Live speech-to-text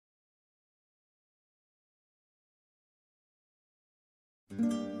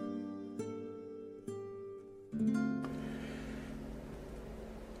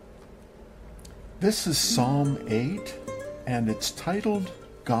This is Psalm 8, and it's titled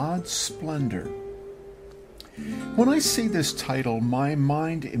God's Splendor. When I see this title, my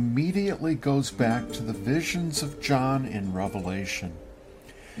mind immediately goes back to the visions of John in Revelation.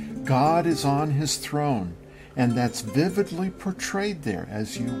 God is on his throne, and that's vividly portrayed there,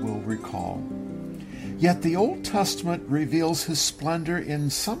 as you will recall. Yet the Old Testament reveals his splendor in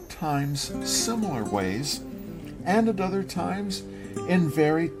sometimes similar ways, and at other times in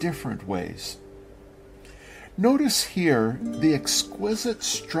very different ways. Notice here the exquisite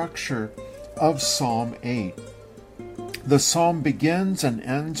structure of Psalm 8. The psalm begins and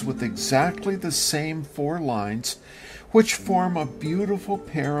ends with exactly the same 4 lines, which form a beautiful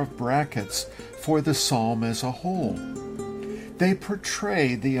pair of brackets for the psalm as a whole. They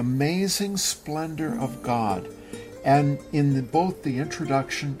portray the amazing splendor of God, and in both the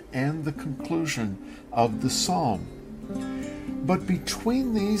introduction and the conclusion of the psalm. But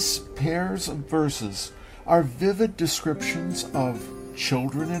between these pairs of verses are vivid descriptions of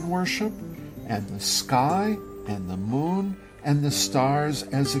children in worship, and the sky, and the moon, and the stars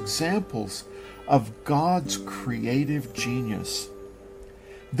as examples of God's creative genius.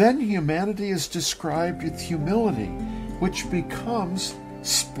 Then humanity is described with humility, which becomes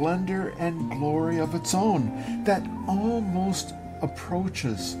splendor and glory of its own that almost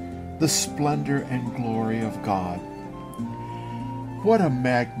approaches the splendor and glory of God. What a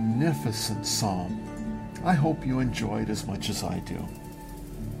magnificent psalm. I hope you enjoyed as much as I do.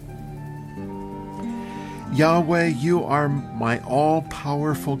 Yahweh, you are my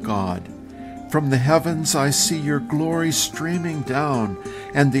all-powerful God. From the heavens I see your glory streaming down,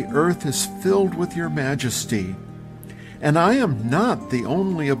 and the earth is filled with your majesty. And I am not the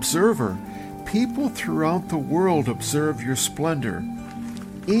only observer. People throughout the world observe your splendor,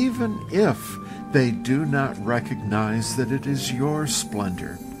 even if they do not recognize that it is your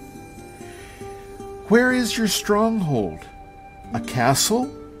splendor. Where is your stronghold? A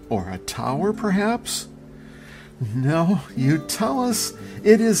castle or a tower, perhaps? No, you tell us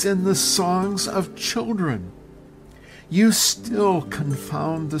it is in the songs of children. You still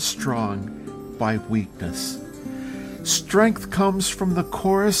confound the strong by weakness. Strength comes from the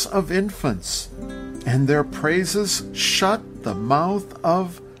chorus of infants, and their praises shut the mouth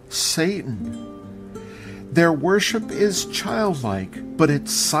of Satan. Their worship is childlike, but it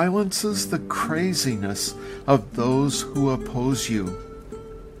silences the craziness of those who oppose you.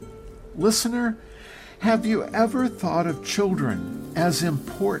 Listener, have you ever thought of children as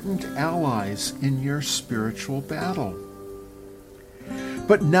important allies in your spiritual battle?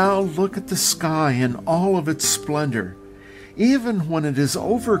 But now look at the sky in all of its splendor. Even when it is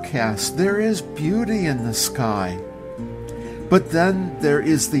overcast, there is beauty in the sky. But then there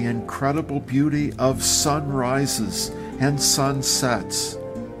is the incredible beauty of sunrises and sunsets.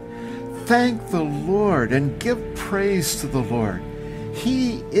 Thank the Lord and give praise to the Lord.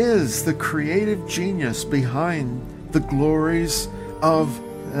 He is the creative genius behind the glories of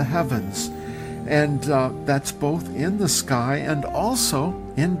the heavens. And that's both in the sky and also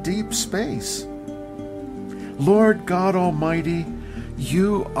in deep space. Lord God Almighty,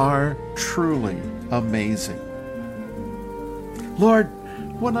 you are truly amazing. Lord,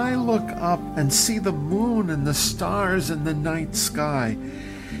 when I look up and see the moon and the stars in the night sky,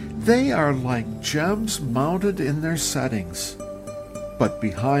 they are like gems mounted in their settings. But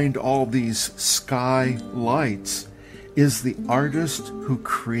behind all these sky lights is the artist who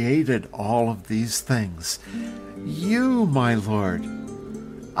created all of these things. You, my Lord.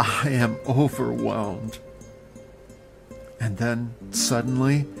 I am overwhelmed. And then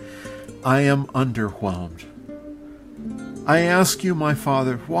suddenly, I am underwhelmed. I ask you, my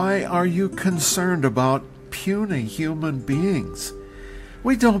Father, why are you concerned about puny human beings?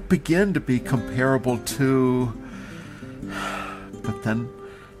 We don't begin to be comparable to... But then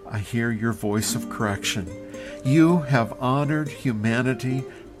I hear your voice of correction. You have honored humanity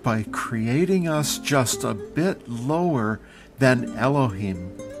by creating us just a bit lower than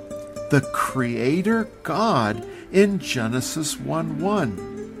Elohim, the Creator God in Genesis 1:1.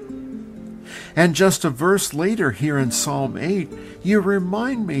 And just a verse later here in Psalm 8, you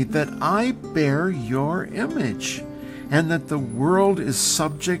remind me that I bear your image and that the world is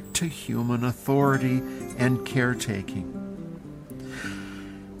subject to human authority and caretaking.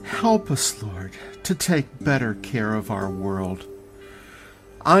 Help us, Lord, to take better care of our world.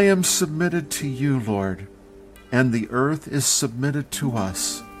 I am submitted to you, Lord, and the earth is submitted to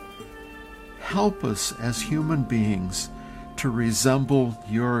us. Help us as human beings to resemble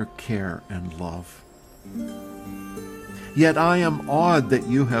your care and love. Yet I am awed that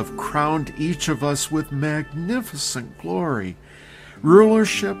you have crowned each of us with magnificent glory,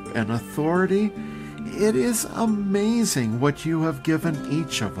 rulership, and authority. It is amazing what you have given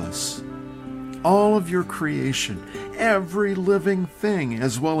each of us. All of your creation, every living thing,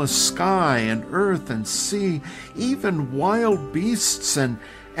 as well as sky and earth and sea, even wild beasts and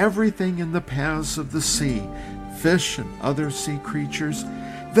everything in the paths of the sea, fish and other sea creatures,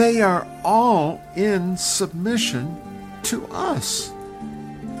 they are all in submission to us,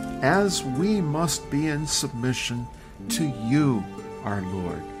 as we must be in submission to you, our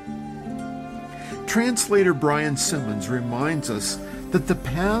Lord. Translator Brian Simmons reminds us that the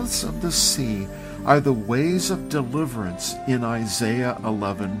paths of the sea are the ways of deliverance in Isaiah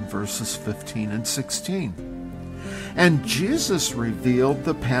 11, verses 15 and 16. And Jesus revealed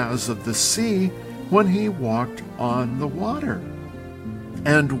the paths of the sea when he walked on the water.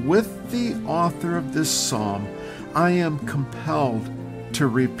 And with the author of this psalm, I am compelled to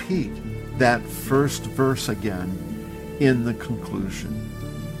repeat that first verse again in the conclusion.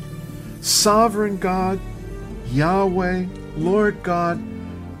 Sovereign God, Yahweh, Lord God,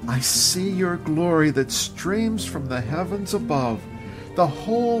 I see your glory that streams from the heavens above. The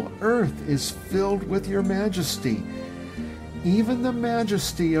whole earth is filled with your majesty, even the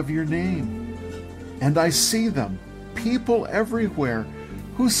majesty of your name. And I see them, people everywhere,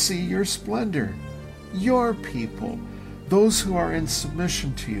 who see your splendor, your people, those who are in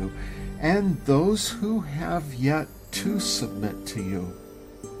submission to you, and those who have yet to submit to you.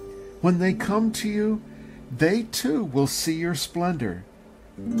 When they come to you, they too will see your splendor,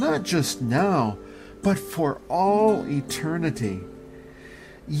 not just now, but for all eternity.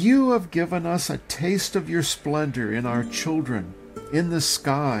 You have given us a taste of your splendor in our children, in the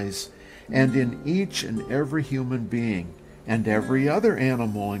skies, and in each and every human being, and every other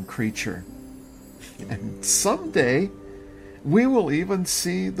animal and creature. And someday, we will even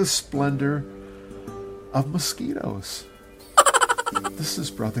see the splendor of mosquitoes. This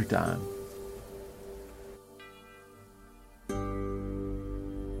is Brother Don.